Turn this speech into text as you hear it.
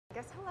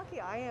guess how lucky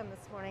I am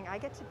this morning. I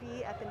get to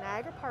be at the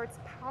Niagara Parks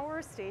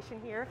Power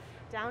Station here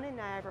down in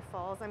Niagara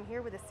Falls. I'm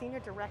here with the Senior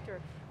Director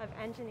of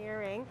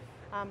Engineering,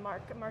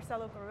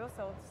 Marcelo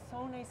Garuso. It's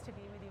so nice to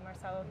be with you,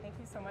 Marcelo. Thank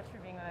you so much for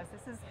being with us.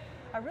 This is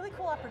a really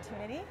cool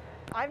opportunity.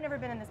 I've never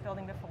been in this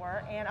building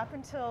before, and up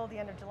until the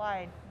end of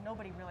July,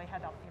 nobody really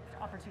had the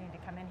opportunity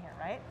to come in here,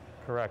 right?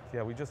 Correct,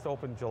 yeah, we just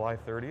opened July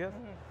 30th.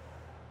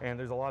 And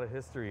there's a lot of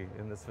history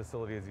in this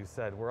facility, as you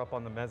said. We're up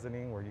on the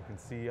mezzanine where you can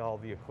see all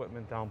the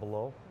equipment down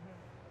below.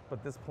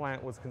 But this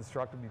plant was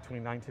constructed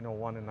between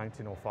 1901 and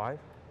 1905.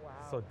 Wow.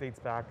 So it dates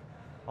back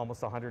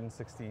almost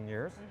 116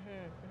 years.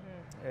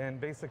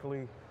 And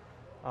basically,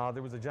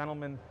 there was a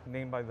gentleman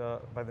named by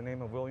the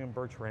name of William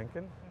Birch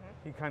Rankin.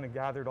 He kind of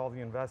gathered all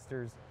the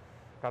investors,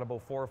 got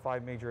about 4 or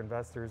 5 major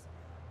investors,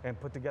 and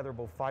put together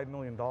about $5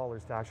 million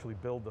to actually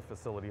build the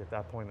facility at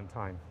that point in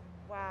time.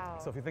 Wow.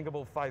 So if you think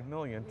about $5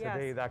 million,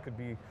 today that could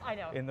be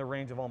in the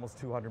range of almost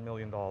 $200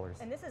 million.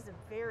 And this is a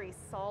very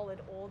solid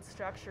old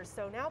structure.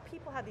 So now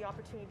people have the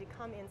opportunity to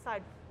come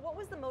inside. What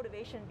was the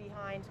motivation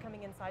behind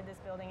coming inside this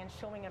building and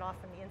showing it off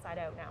from the inside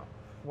out now?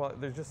 Well,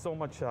 there's just so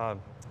much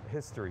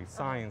history,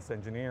 science,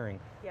 engineering,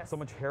 so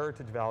much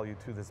heritage value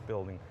to this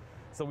building.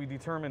 So we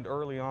determined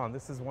early on,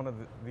 this is one of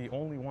the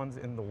only ones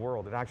in the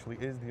world. It actually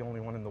is the only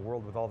one in the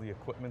world with all the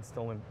equipment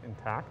still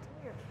intact.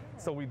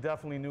 So we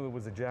definitely knew it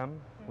was a gem.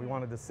 We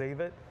wanted to save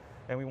it,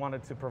 and we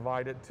wanted to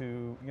provide it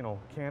to,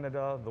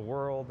 Canada, the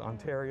world,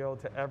 Ontario,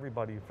 to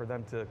everybody for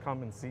them to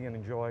come and see and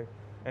enjoy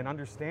and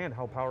understand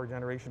how power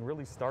generation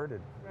really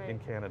started in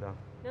Canada.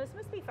 Now this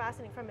must be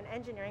fascinating from an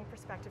engineering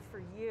perspective for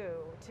you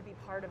to be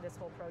part of this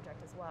whole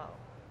project as well.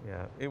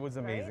 Yeah, it was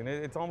amazing.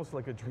 It's almost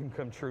like a dream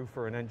come true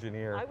for an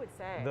engineer. I would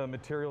say. The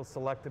materials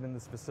selected in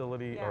this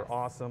facility are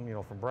awesome,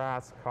 from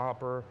brass,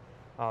 copper.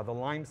 The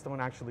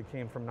limestone actually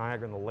came from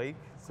Niagara in the lake,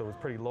 so it was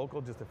pretty local,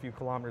 just a few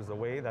kilometers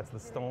away. That's the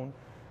stone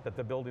that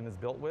the building is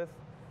built with.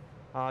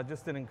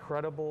 Just an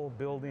incredible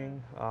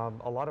building,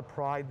 a lot of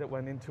pride that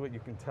went into it, you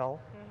can tell.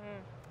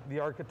 The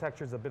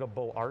architecture is a bit of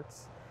Beaux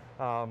Arts.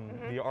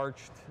 The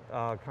arched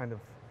kind of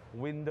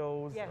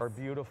windows are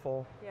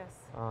beautiful.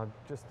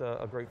 Just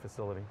a great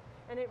facility.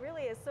 And it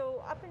really is.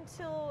 So up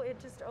until it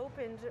just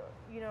opened,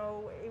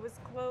 it was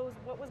closed.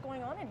 What was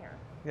going on in here?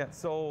 Yeah,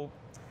 so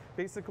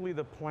basically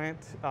the plant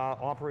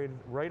operated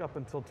right up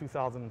until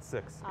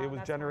 2006. It was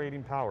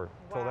generating power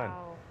till then.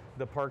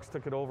 The parks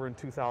took it over in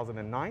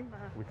 2009.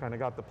 We kind of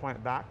got the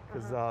plant back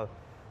because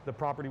the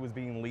property was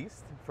being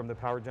leased from the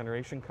power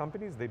generation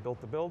companies. They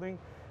built the building,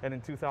 and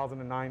in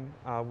 2009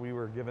 we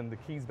were given the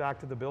keys back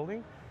to the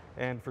building.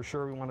 And for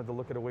sure, we wanted to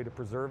look at a way to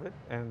preserve it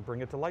and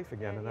bring it to life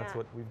again, and that's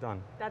what we've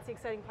done. That's the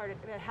exciting part. It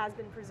has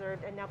been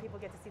preserved, and now people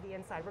get to see the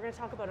inside. We're going to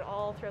talk about it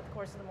all throughout the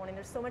course of the morning.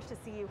 There's so much to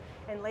see you,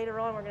 and later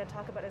on, we're going to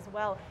talk about as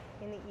well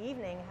in the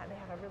evening. They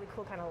have a really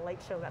cool kind of light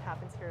show that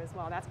happens here as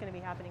well. That's going to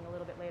be happening a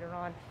little bit later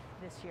on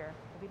this year.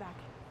 We'll be back.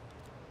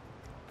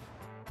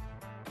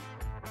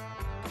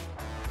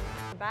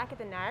 Back at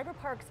the Niagara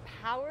Parks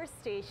Power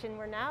Station.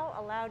 We're now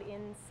allowed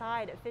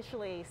inside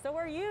officially. So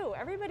are you.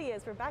 Everybody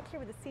is. We're back here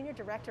with the Senior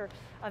Director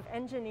of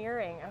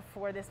Engineering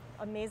for this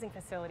amazing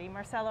facility.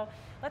 Marcelo,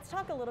 let's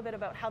talk a little bit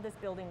about how this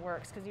building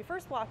works, because you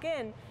first walk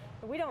in,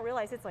 we don't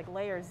realize it's like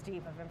layers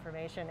deep of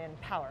information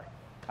and power.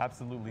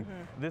 Absolutely.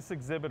 This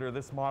exhibit,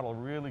 this model,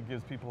 really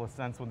gives people a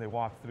sense when they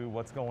walk through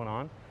what's going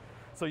on.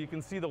 So you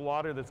can see the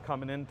water that's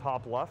coming in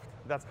top left.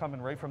 That's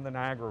coming right from the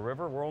Niagara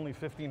River. We're only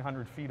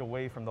 1,500 feet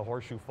away from the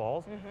Horseshoe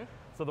Falls.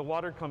 So the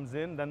water comes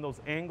in, then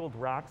those angled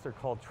racks are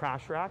called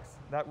trash racks.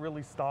 That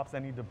really stops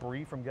any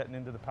debris from getting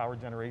into the power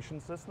generation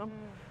system.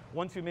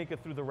 Once you make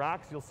it through the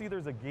racks, you'll see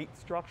there's a gate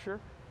structure.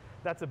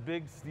 That's a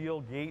big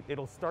steel gate.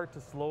 It'll start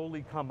to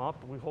slowly come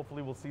up.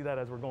 Hopefully we'll see that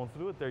as we're going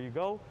through it. There you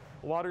go.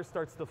 Water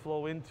starts to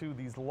flow into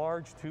these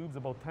large tubes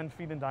about 10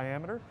 feet in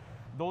diameter.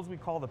 Those we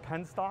call the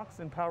penstocks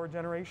in power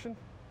generation.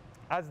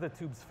 As the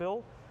tubes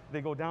fill,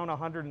 they go down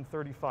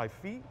 135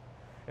 feet.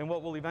 And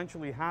what will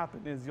eventually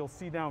happen is you'll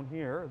see down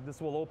here,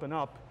 this will open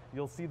up,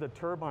 you'll see the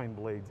turbine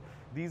blades.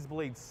 These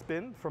blades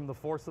spin from the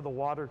force of the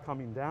water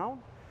coming down.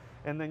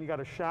 And then you got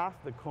a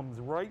shaft that comes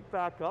right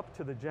back up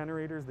to the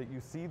generators that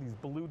you see, these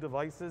blue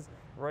devices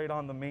right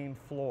on the main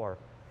floor.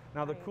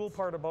 Now the cool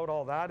part about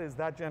all that is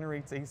that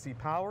generates AC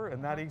power,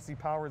 and that AC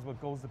power is what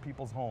goes to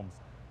people's homes.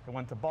 It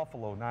went to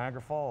Buffalo,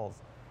 Niagara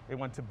Falls. It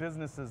went to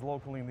businesses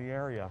locally in the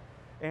area,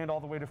 and all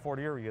the way to Fort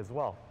Erie as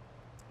well.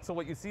 So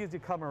what you see as you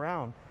come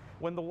around,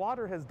 when the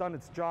water has done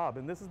its job,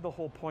 and this is the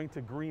whole point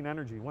to green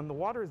energy, when the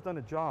water has done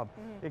a job,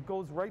 it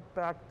goes right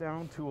back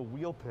down to a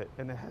wheel pit,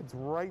 and it heads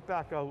right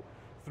back out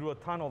through a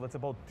tunnel that's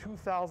about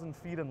 2,000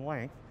 feet in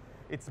length.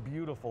 It's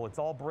beautiful. It's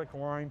all brick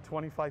lined,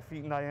 25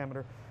 feet in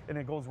diameter, and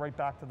it goes right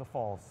back to the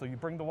falls. So you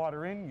bring the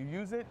water in, you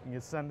use it, and you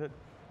send it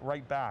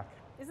right back.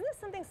 Isn't this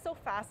something so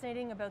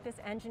fascinating about this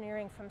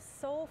engineering from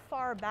so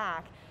far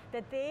back,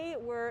 that they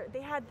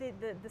had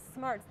the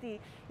smarts, the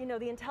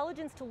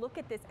intelligence to look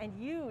at this and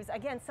use,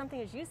 again, something,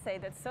 as you say,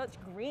 that's such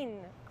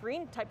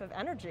green type of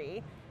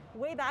energy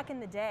way back in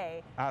the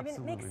day.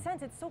 Absolutely. I mean, it makes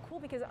sense. It's so cool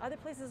because other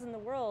places in the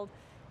world,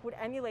 would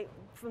emulate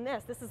from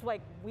this. This is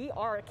like, we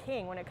are a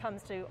king when it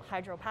comes to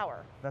hydropower.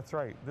 That's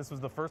right. This was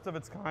the first of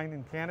its kind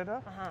in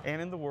Canada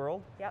and in the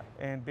world. Yep.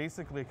 And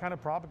basically it kind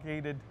of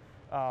propagated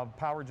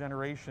power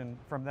generation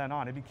from then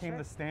on. It became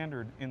the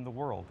standard in the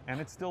world,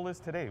 and it still is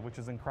today, which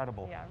is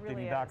incredible,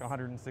 dating back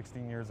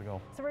 116 years ago.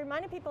 So we're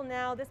reminding people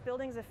now, this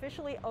building is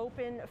officially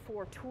open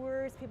for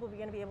tours. People are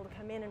going to be able to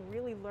come in and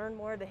really learn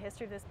more of the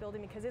history of this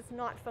building, because it's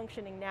not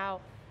functioning now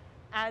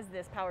as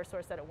this power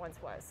source that it once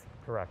was.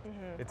 Correct.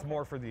 It's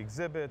more for the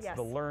exhibits,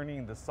 the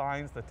learning, the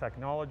science, the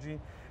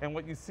technology. And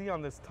what you see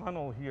on this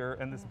tunnel here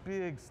and this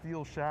big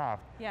steel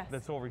shaft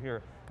that's over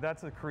here,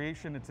 that's a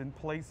creation. It's in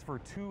place for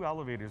 2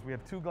 elevators. We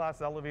have 2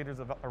 glass elevators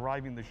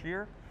arriving this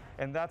year,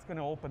 and that's going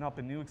to open up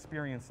a new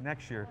experience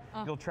next year.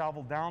 You'll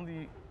travel down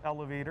the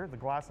elevator, the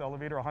glass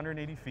elevator,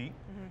 180 feet.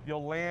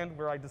 You'll land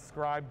where I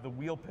described the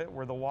wheel pit,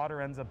 where the water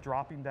ends up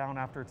dropping down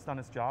after it's done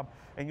its job,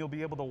 and you'll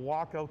be able to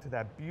walk out to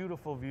that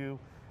beautiful view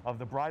of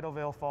the Bridal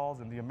Veil Falls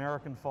and the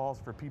American Falls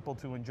for people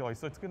to enjoy.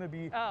 So it's going to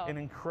be an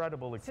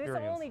incredible experience.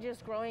 So it's only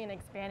just growing and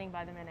expanding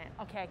by the minute.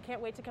 Okay, I can't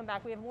wait to come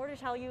back. We have more to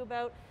tell you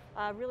about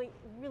really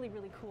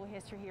cool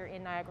history here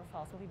in Niagara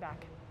Falls. We'll be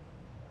back.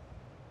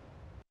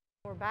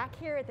 We're back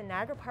here at the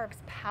Niagara Parks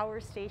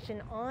Power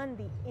Station on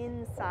the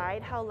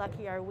inside. How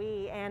lucky are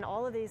we? And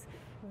all of these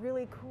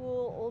really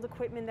cool old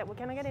equipment that we're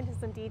going to get into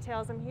some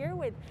details. I'm here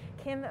with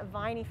Kim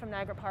Viney from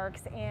Niagara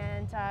Parks,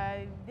 and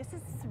this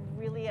is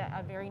really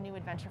a very new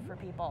adventure for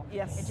people.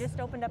 Yes. It just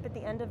opened up at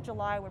the end of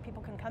July, where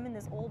people can come in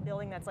this old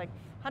building that's like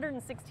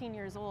 116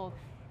 years old,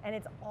 and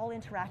it's all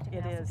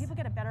interactive now. So people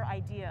get a better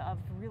idea of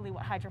really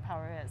what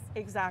hydropower is.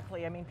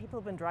 Exactly. I mean, people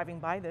have been driving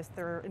by this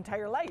their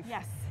entire life.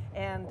 Yes.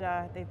 And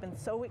they've been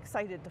so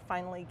excited to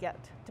finally get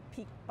to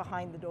peek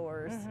behind the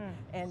doors.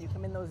 And you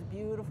come in those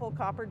beautiful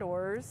copper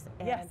doors,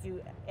 and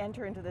you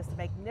enter into this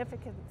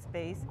magnificent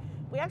space.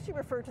 We actually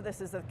refer to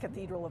this as the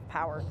Cathedral of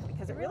Power,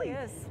 because it really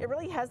is. It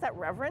really has that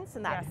reverence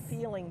and that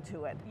feeling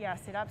to it.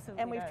 Yes, it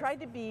absolutely And we've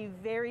tried to be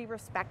very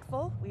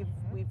respectful. We've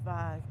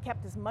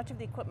kept as much of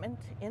the equipment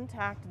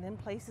intact and in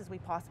place as we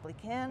possibly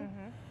can.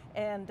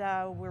 And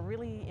we're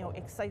really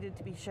excited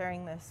to be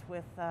sharing this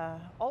with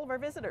all of our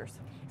visitors.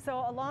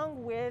 So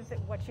along with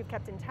what you've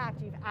kept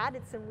intact, you've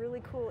added some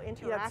really cool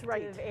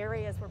interactive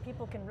areas where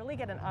people can really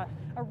get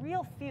a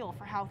real feel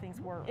for how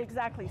things work.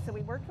 Exactly. So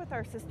we worked with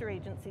our sister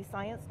agency,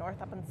 Science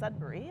North, up in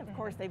Sudbury. Of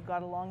course, they've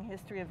got a long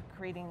history of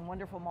creating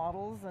wonderful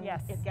models and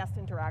guest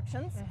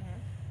interactions.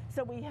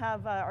 So we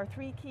have our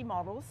 3 key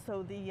models.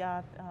 So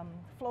the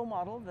flow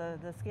model,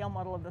 the scale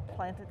model of the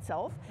plant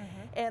itself,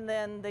 and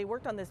then they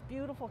worked on this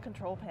beautiful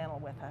control panel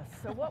with us.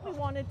 So what we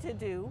wanted to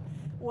do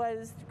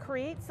was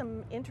create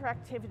some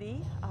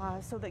interactivity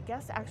so that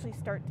guests actually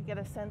start to get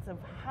a sense of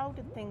how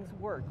did things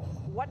work,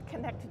 what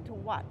connected to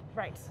what.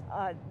 Right.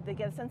 They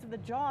get a sense of the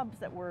jobs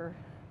that were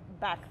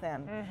back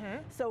then.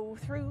 So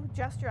through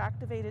gesture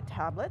activated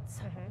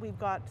tablets, we've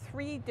got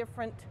 3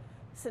 different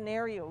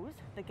scenarios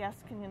the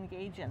guests can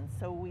engage in.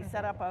 So we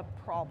set up a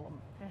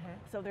problem.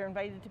 So they're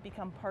invited to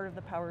become part of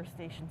the power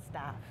station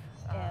staff.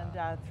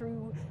 And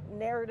through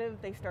narrative,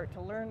 they start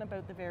to learn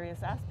about the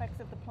various aspects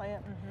of the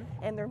plant.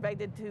 And they're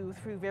invited to,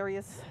 through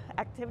various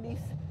activities,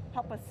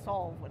 help us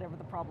solve whatever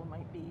the problem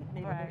might be.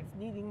 Maybe it's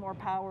needing more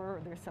power,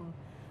 or there's some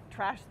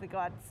trash that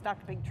got stuck,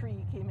 a big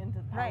tree came into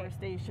the power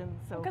station.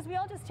 So because we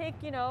all just take,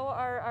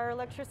 our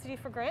electricity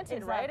for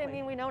granted, right? I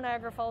mean, we know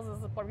Niagara Falls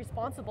is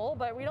responsible,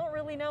 but we don't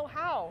really know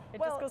how. It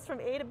just goes from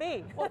A to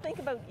B. Well, think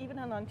about even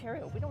in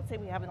Ontario, we don't say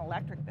we have an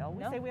electric bill,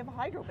 we say we have a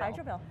hydro bill.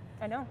 Hydro bill,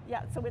 I know.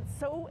 Yeah, so it's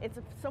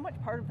so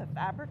much part of the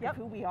fabric of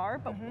who we are,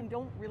 but we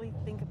don't really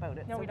think about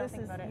it. No, we don't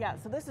think about it. Yeah,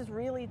 so this is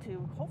really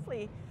to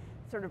hopefully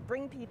sort of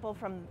bring people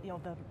from,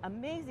 the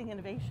amazing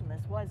innovation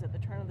this was at the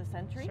turn of the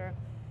century.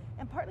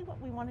 And partly what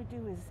we want to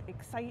do is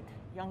excite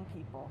young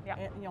people,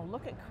 and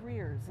look at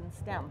careers in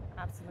STEM,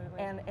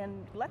 absolutely,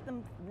 and let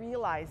them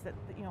realize that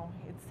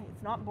it's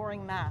not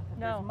boring math.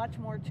 There's much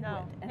more to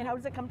it. And how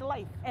does it come to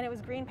life? And it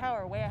was green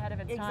power, way ahead of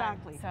its time.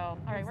 Exactly. So, all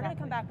right, we're going to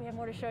come back. We have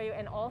more to show you,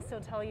 and also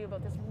tell you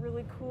about this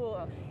really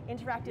cool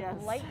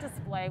interactive light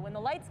display. When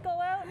the lights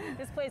go out,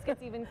 this place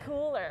gets even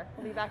cooler.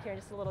 We'll be back here in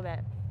just a little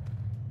bit.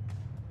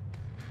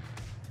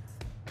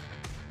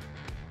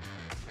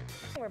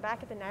 We're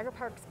back at the Niagara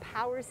Parks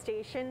Power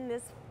Station,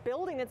 this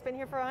building that's been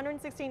here for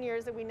 116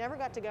 years that we never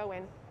got to go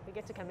in. We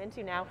get to come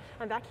into now.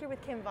 I'm back here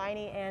with Kim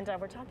Viney, and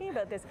we're talking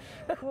about this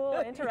cool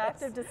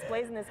interactive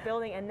displays in this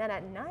building, and then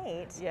at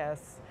night.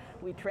 Yes,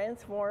 we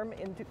transform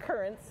into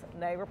currents,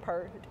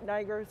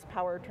 Niagara's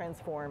Power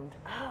Transformed.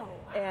 Oh.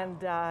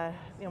 And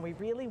we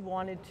really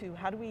wanted to,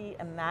 how do we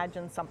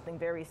imagine something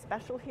very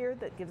special here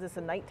that gives us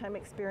a nighttime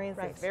experience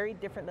that's very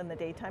different than the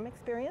daytime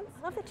experience?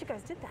 I love that you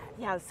guys did that.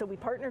 Yeah, so we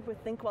partnered with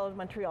Think Well of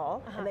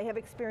Montreal, and they have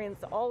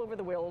experience all over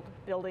the world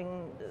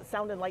building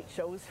sound and light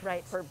shows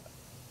for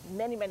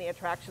many, many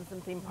attractions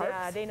and theme parks.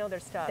 Yeah, they know their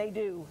stuff. They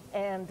do.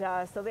 And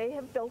so they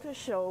have built a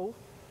show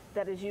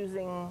that is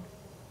using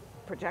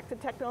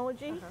projected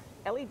technology,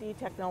 LED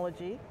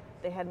technology.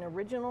 They had an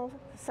original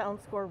sound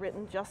score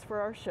written just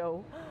for our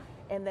show.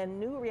 and then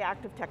new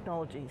reactive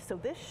technology. So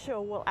this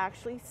show will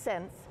actually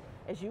sense,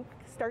 as you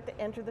start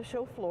to enter the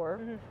show floor,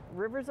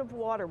 rivers of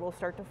water will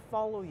start to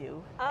follow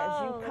you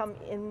as you come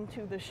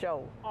into the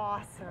show.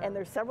 Awesome. And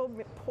there's several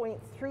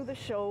points through the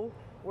show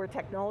where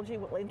technology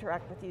will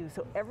interact with you.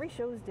 So every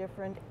show is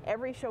different,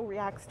 every show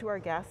reacts to our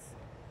guests,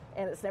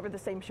 and it's never the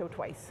same show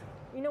twice.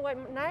 You know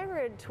what,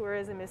 Niagara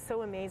tourism is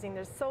so amazing.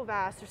 There's so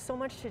vast, there's so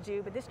much to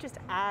do, but this just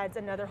adds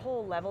another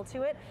whole level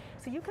to it.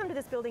 So you come to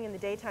this building in the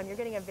daytime, you're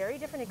getting a very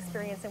different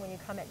experience than when you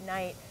come at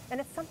night,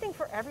 and it's something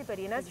for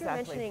everybody. And as you were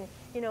mentioning,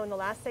 you know, in the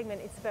last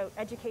segment, it's about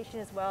education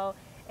as well,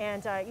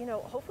 and you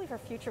know, hopefully for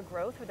future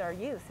growth with our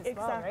youth as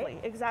well, right?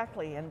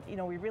 Exactly. And you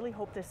know, we really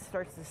hope this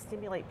starts to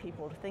stimulate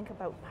people to think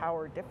about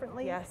power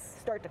differently. Yes.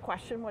 Start to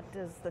question, what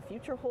does the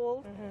future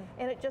hold?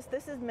 And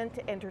this is meant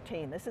to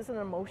entertain. This is an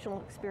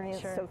emotional experience.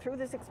 Sure. So through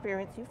this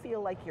experience, you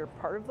feel like you're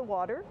part of the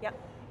water. Yep.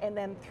 And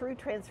then through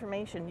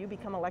transformation, you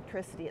become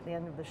electricity at the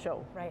end of the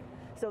show. Right.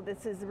 So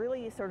this is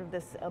really sort of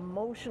this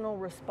emotional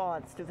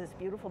response to this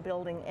beautiful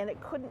building, and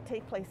it couldn't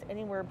take place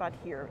anywhere but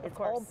here. It's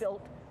all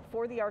built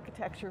for the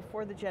architecture,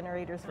 for the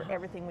generators, for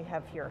everything we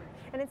have here.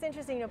 And it's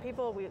interesting, you know,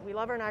 people, we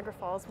love our Niagara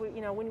Falls.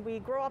 You know, when we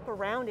grow up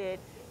around it,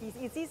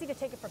 it's easy to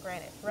take it for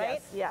granted,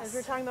 right? Yes. As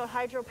we're talking about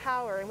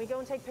hydropower, and we go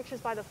and take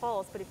pictures by the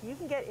falls, but if you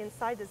can get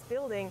inside this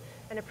building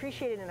and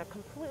appreciate it in a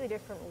completely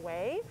different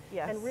way,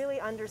 and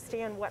really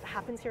understand what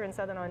happens here in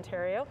Southern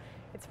Ontario,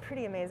 it's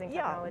pretty amazing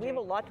technology. Yeah, we have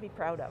a lot to be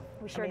proud of.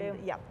 We sure do.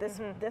 Yeah,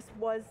 this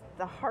was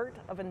the heart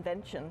of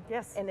invention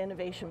and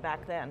innovation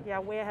back then. Yeah,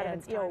 way ahead of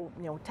its time.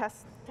 You know,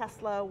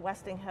 Tesla,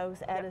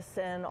 Westinghouse,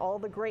 Edison, all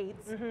the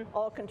greats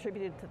all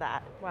contributed to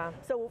that. Wow.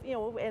 So, you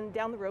know, and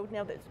down the road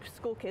now that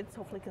school kids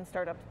hopefully can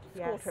start up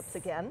school trips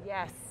again.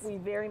 Yes. We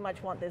very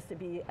much want this to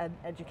be an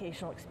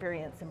educational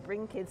experience and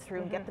bring kids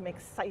through and get them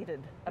excited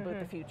about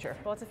the future.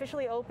 Well, it's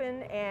officially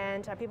open,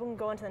 and people can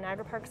go onto the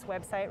Niagara Parks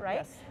website, right?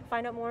 Yes.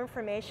 Find out more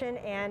information,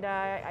 and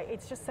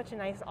it's just such a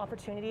nice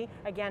opportunity,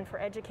 again, for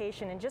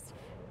education and just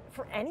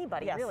for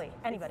anybody, really,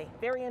 anybody.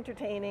 It's very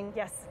entertaining.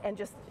 Yes. And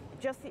just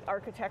the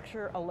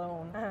architecture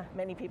alone,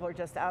 many people are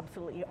just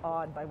absolutely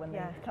awed by when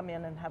they come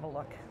in and have a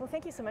look. Well,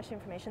 thank you so much for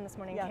information this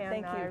morning, Kim.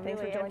 Thank you.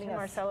 Thanks for joining us.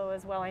 Marcelo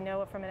as well. I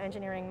know from an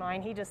engineering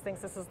mind, he just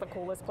thinks this is the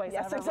coolest place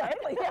ever. Yes,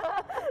 exactly.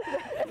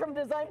 And from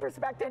a design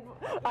perspective,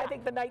 I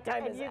think the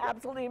nighttime is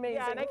absolutely amazing.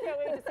 Yeah, and I can't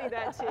wait to see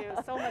that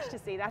too. So much to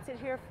see. That's it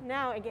here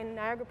now. Again,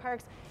 Niagara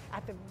Parks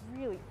at the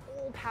really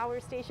old power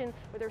station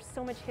where there's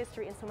so much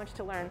history and so much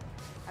to learn.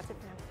 That's it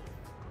for now.